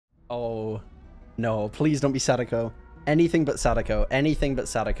Oh, no. Please don't be Sadako. Anything but Sadako. Anything but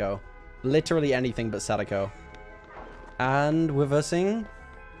Sadako. Literally anything but Sadako. And we're versing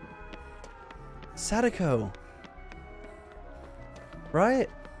Sadako. Right?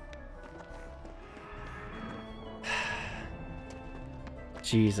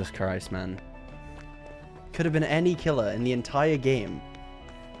 Jesus Christ, man. Could have been any killer in the entire game.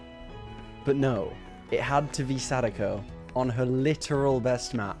 But no, it had to be Sadako on her literal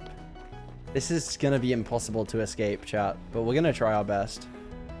best map. This is going to be impossible to escape, chat, but we're going to try our best.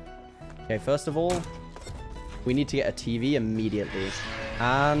 Okay, first of all, we need to get a TV immediately.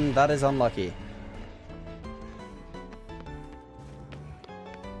 And that is unlucky.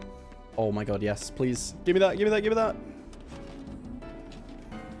 Oh my god, yes, please. Give me that, give me that, give me that.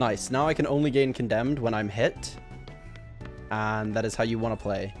 Nice. Now I can only gain condemned when I'm hit. And that is how you want to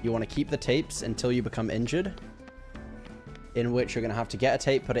play. You want to keep the tapes until you become injured. In which you're going to have to get a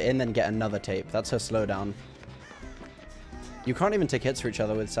tape, put it in, then get another tape. That's her slowdown. You can't even take hits for each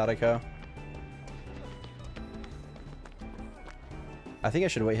other with Sadako. I think I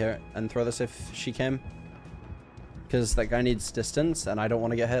should wait here and throw this if she came. Because that guy needs distance and I don't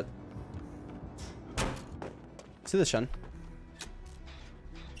want to get hit. See this, Shen?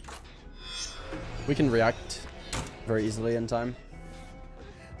 We can react very easily in time.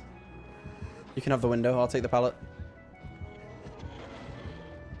 You can have the window. I'll take the pallet.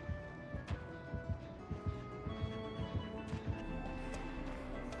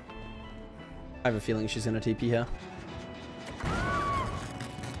 I have a feeling she's going to TP here.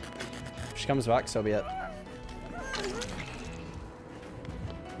 If she comes back, so be it.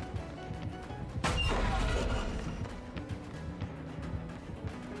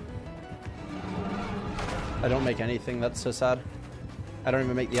 I don't make anything. That's so sad. I don't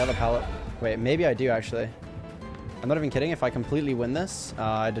even make the other pallet. Wait, maybe I do, actually. I'm not even kidding. If I completely win this,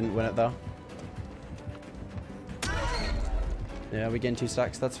 I didn't win it, though. Yeah, we gain 2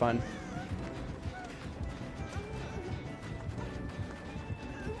 stacks. That's fine.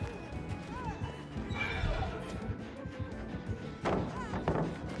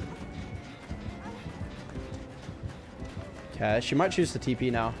 Okay, she might choose the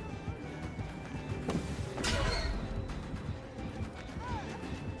TP now.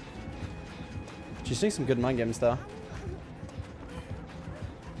 She's doing some good mind games, though.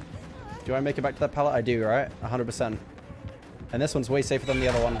 Do I make it back to that pallet? I do, right? 100%. And this one's way safer than the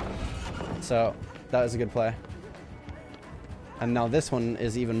other one. So, that is a good play. And now this one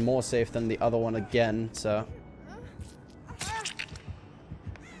is even more safe than the other one again, so...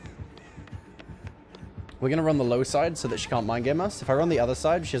 We're going to run the low side so that she can't mind game us. If I run the other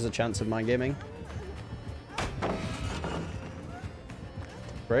side, she has a chance of mind gaming.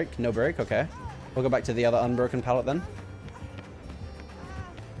 Break? No break? Okay. We'll go back to the other unbroken pallet then.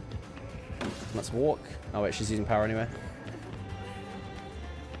 Let's walk. Oh wait, she's using power anyway.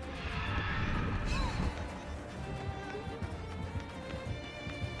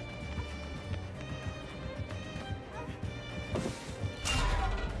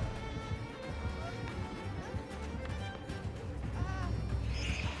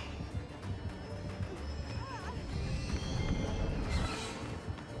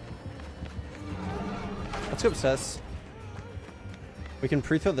 Let's go upstairs. We can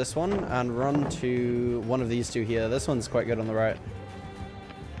pre-throw this one and run to one of these two here. This one's quite good on the right.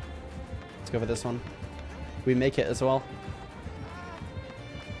 Let's go for this one. We make it as well.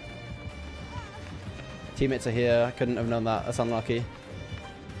 Teammates are here. Couldn't have known that. That's unlucky.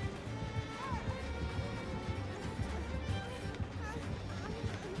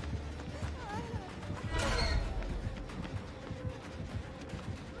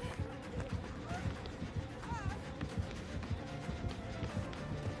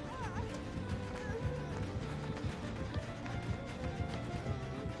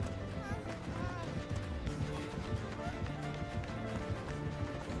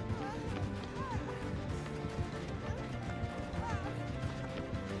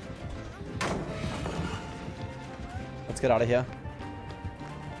 Let's get out of here.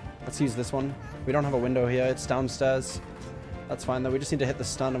 Let's use this one. We don't have a window here. It's downstairs. That's fine though. We just need to hit the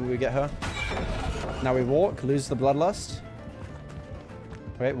stun and we get her. Now we walk, lose the bloodlust.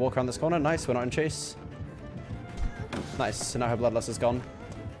 Wait, walk around this corner. Nice, we're not in chase. Nice, so now her bloodlust is gone.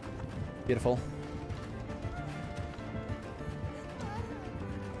 Beautiful.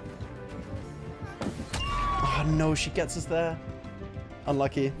 Oh no, she gets us there.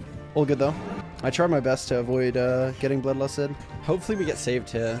 Unlucky. All good though. I try my best to avoid getting bloodlusted. Hopefully we get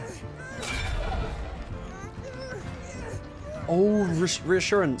saved here. Oh,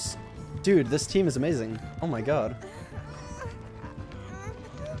 reassurance. Dude, this team is amazing. Oh my god.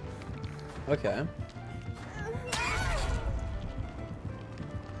 Okay.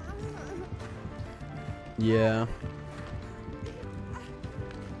 Yeah.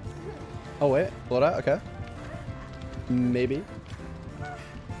 Oh wait, blow out, okay. Maybe.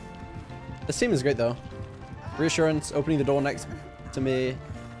 This team is great though. Reassurance, opening the door next to me.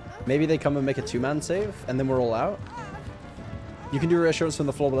 Maybe they come and make a 2-man save, and then we're all out. You can do reassurance from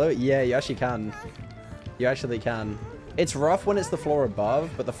the floor below? Yeah, you actually can. You actually can. It's rough when it's the floor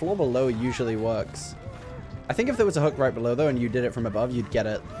above, but the floor below usually works. I think if there was a hook right below though and you did it from above, you'd get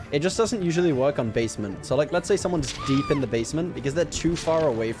it. It just doesn't usually work on basement. So like, let's say someone's deep in the basement, because they're too far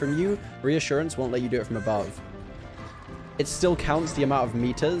away from you, reassurance won't let you do it from above. It still counts the amount of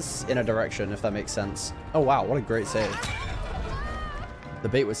meters in a direction, if that makes sense. Oh wow, what a great save. The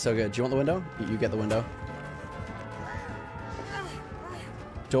bait was so good. Do you want the window? You get the window.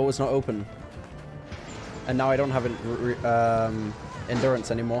 Door was not open. And now I don't have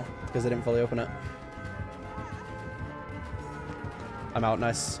endurance anymore because I didn't fully open it. I'm out.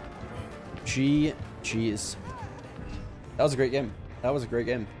 Nice. GG's. That was a great game. That was a great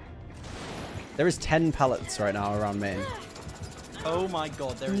game. There is 10 pallets right now around main. Oh my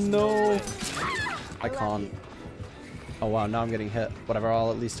god, there is no way. I can't. Oh wow, now I'm getting hit. Whatever,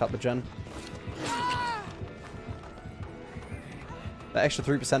 I'll at least tap the gen. That extra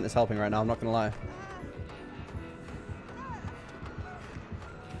 3% is helping right now, I'm not gonna lie.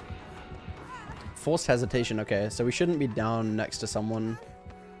 Forced hesitation, okay. So we shouldn't be down next to someone.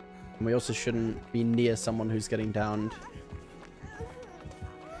 And we also shouldn't be near someone who's getting downed.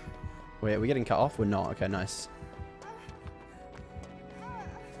 Wait, are we getting cut off? We're not. Okay, nice.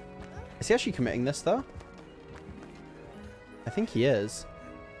 Is he actually committing this, though? I think he is.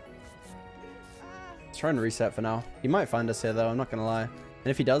 Let's try and reset for now. He might find us here, though. I'm not going to lie. And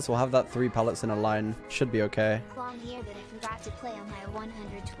if he does, we'll have that 3 pallets in a line. Should be okay. Long here that I forgot to play on my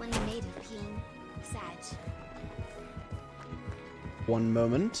 120 native ping. Sad. One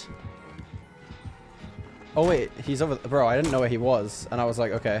moment. Oh, wait. He's over... Bro, I didn't know where he was. And I was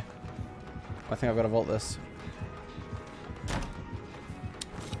like, okay. I think I've got to vault this.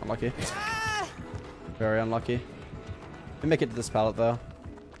 Unlucky. Very unlucky. We make it to this pallet, though.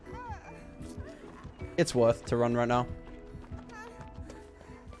 It's worth to run right now.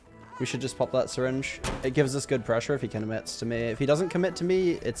 We should just pop that syringe. It gives us good pressure if he commits to me. If he doesn't commit to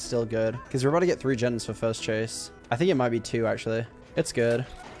me, it's still good. Because we're about to get 3 gens for first chase. I think it might be 2, actually. It's good.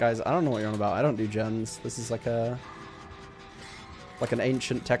 Guys, I don't know what you're on about. I don't do gens. This is like a... like an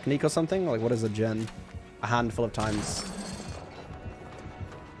ancient technique or something? Like, what is a gen? A handful of times.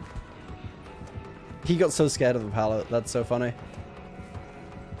 He got so scared of the pallet. That's so funny.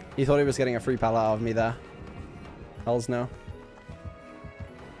 He thought he was getting a free pallet out of me there. Hells no.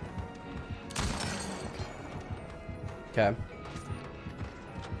 Okay.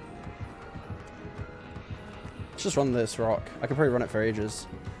 Let's just run this rock. I could probably run it for ages.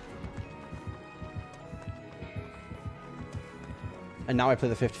 And now I play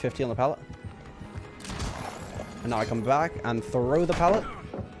the 50-50 on the pallet. And now I come back and throw the pallet.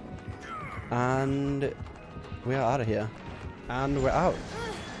 And we are out of here. And we're out.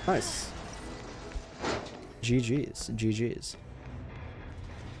 Nice. GG's. GG's.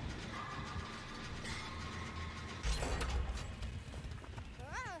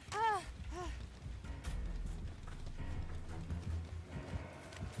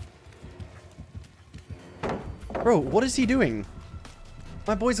 Bro, what is he doing?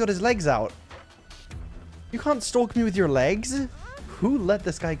 My boy's got his legs out. You can't stalk me with your legs? Who let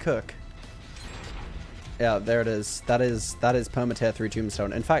this guy cook? Yeah, there it is. That is permatear through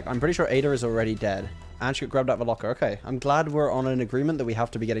Tombstone. In fact, I'm pretty sure Ada is already dead. And she got grabbed out of a locker. Okay, I'm glad we're on an agreement that we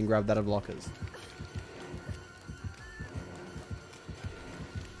have to be getting grabbed out of lockers.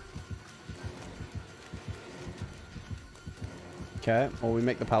 Okay, well, we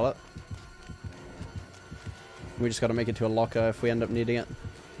make the pallet. We just got to make it to a locker if we end up needing it.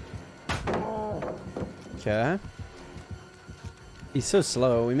 Okay. He's so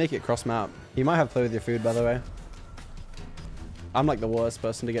slow. We make it cross map. He might have play with your food, by the way. I'm like the worst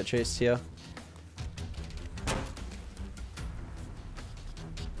person to get chased here.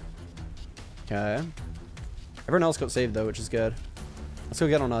 Okay. Everyone else got saved though, which is good. Let's go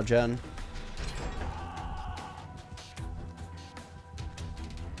get on our gen.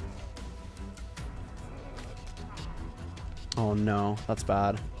 Oh no, that's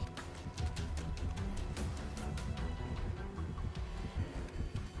bad.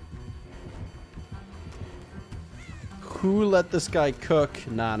 Who let this guy cook?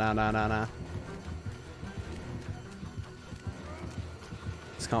 Nah.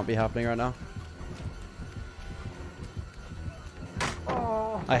 This can't be happening right now.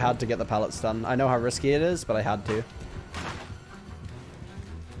 I had to get the pallet stun. I know how risky it is, but I had to.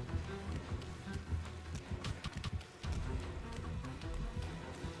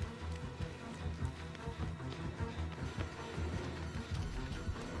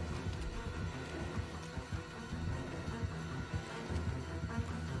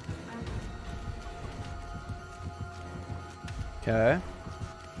 Okay.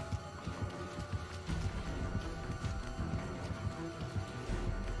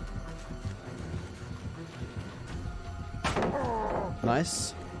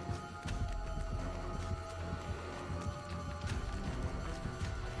 Nice.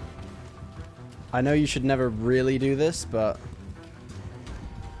 I know you should never really do this, but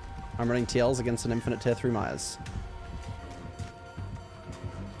I'm running TLs against an infinite tier 3 Myers.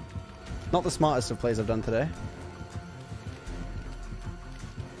 Not the smartest of plays I've done today.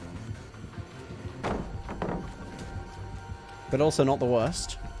 But also not the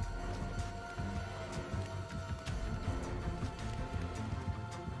worst.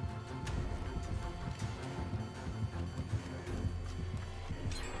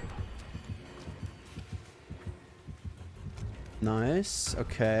 Nice.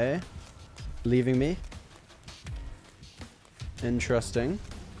 Okay. Leaving me. Interesting.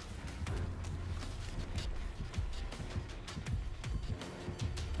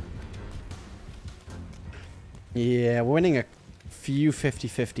 Yeah, we're winning a few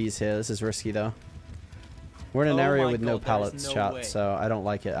 50-50s here. This is risky, though. We're in an area with no pallets, chat, so I don't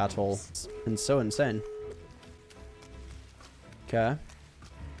like it at all. It's so insane. Okay.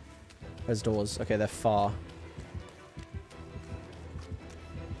 There's doors. Okay, they're far.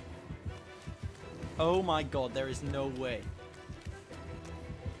 Oh my god, there is no way.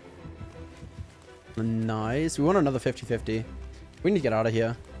 Nice. We want another 50-50. We need to get out of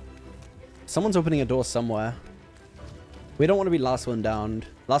here. Someone's opening a door somewhere. We don't want to be last one downed.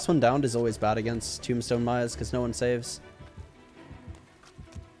 Last one downed is always bad against Tombstone Myers because no one saves.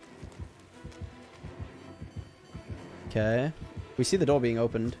 Okay. We see the door being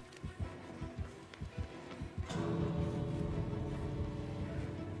opened.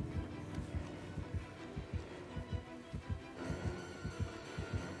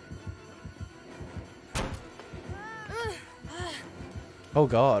 Oh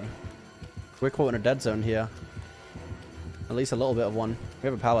god. We're caught in a dead zone here. At least a little bit of one. We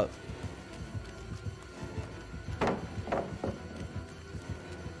have a pallet.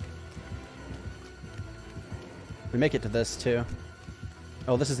 We make it to this too.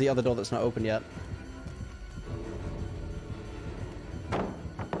 Oh, this is the other door that's not open yet.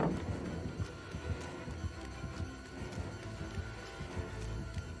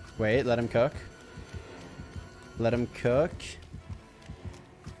 Wait, let him cook. Let him cook.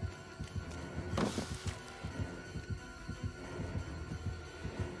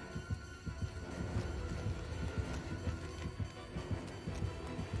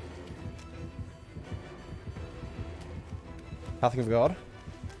 Pathing of God.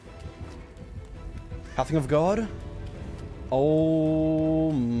 Pathing of God.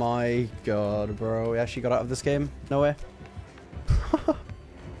 Oh my god, bro. We actually got out of this game? No way.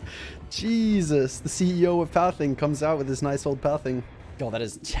 Jesus. The CEO of Pathing comes out with this nice old Pathing. God, that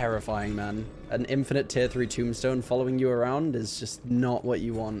is terrifying, man. An infinite tier 3 tombstone following you around is just not what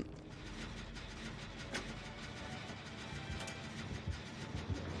you want.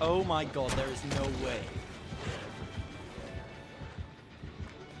 Oh my god, there is no way.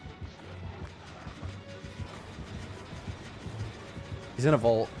 He's in a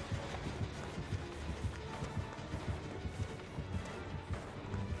vault.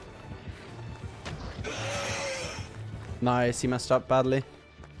 Nice, he messed up badly.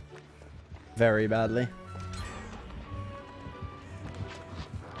 Very badly.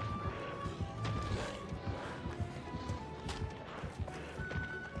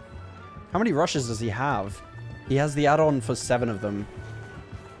 How many rushes does he have? He has the add-on for 7 of them.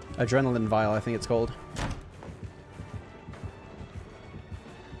 Adrenaline Vial, I think it's called.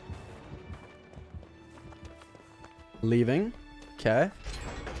 Leaving. Okay.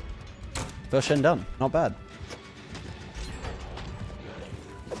 First shin done. Not bad.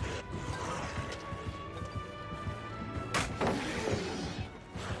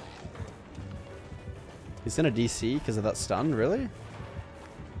 He's in a DC because of that stun, really?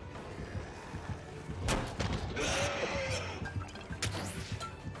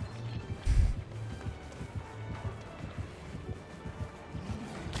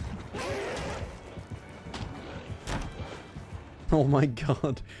 Oh my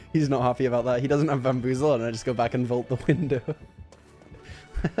god. He's not happy about that. He doesn't have Bamboozle and I just go back and vault the window.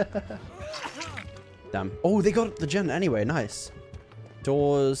 Damn. Oh, they got the gen anyway. Nice.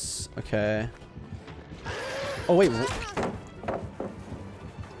 Doors. Okay. Oh, wait.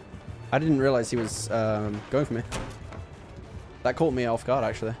 I didn't realize he was going for me. That caught me off guard,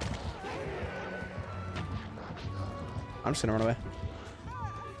 actually. I'm just gonna run away.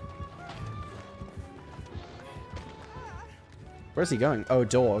 Where's he going? Oh,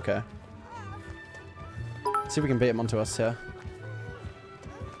 door. Okay. See if we can bait him onto us here.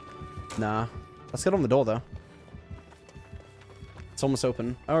 Nah. Let's get on the door, though. It's almost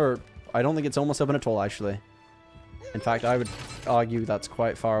open. Or, I don't think it's almost open at all, actually. In fact, I would argue that's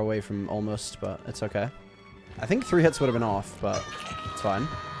quite far away from almost, but it's okay. I think 3 hits would have been off, but it's fine.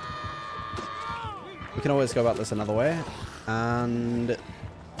 We can always go about this another way. And...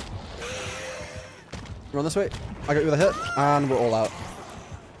 run this way. I got you with a hit, and we're all out.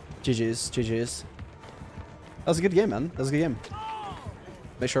 GG's. GG's. That was a good game, man. That was a good game.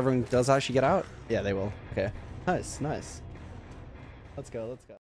 Make sure everyone does actually get out. Yeah, they will. Okay. Nice, nice. Let's go, let's go.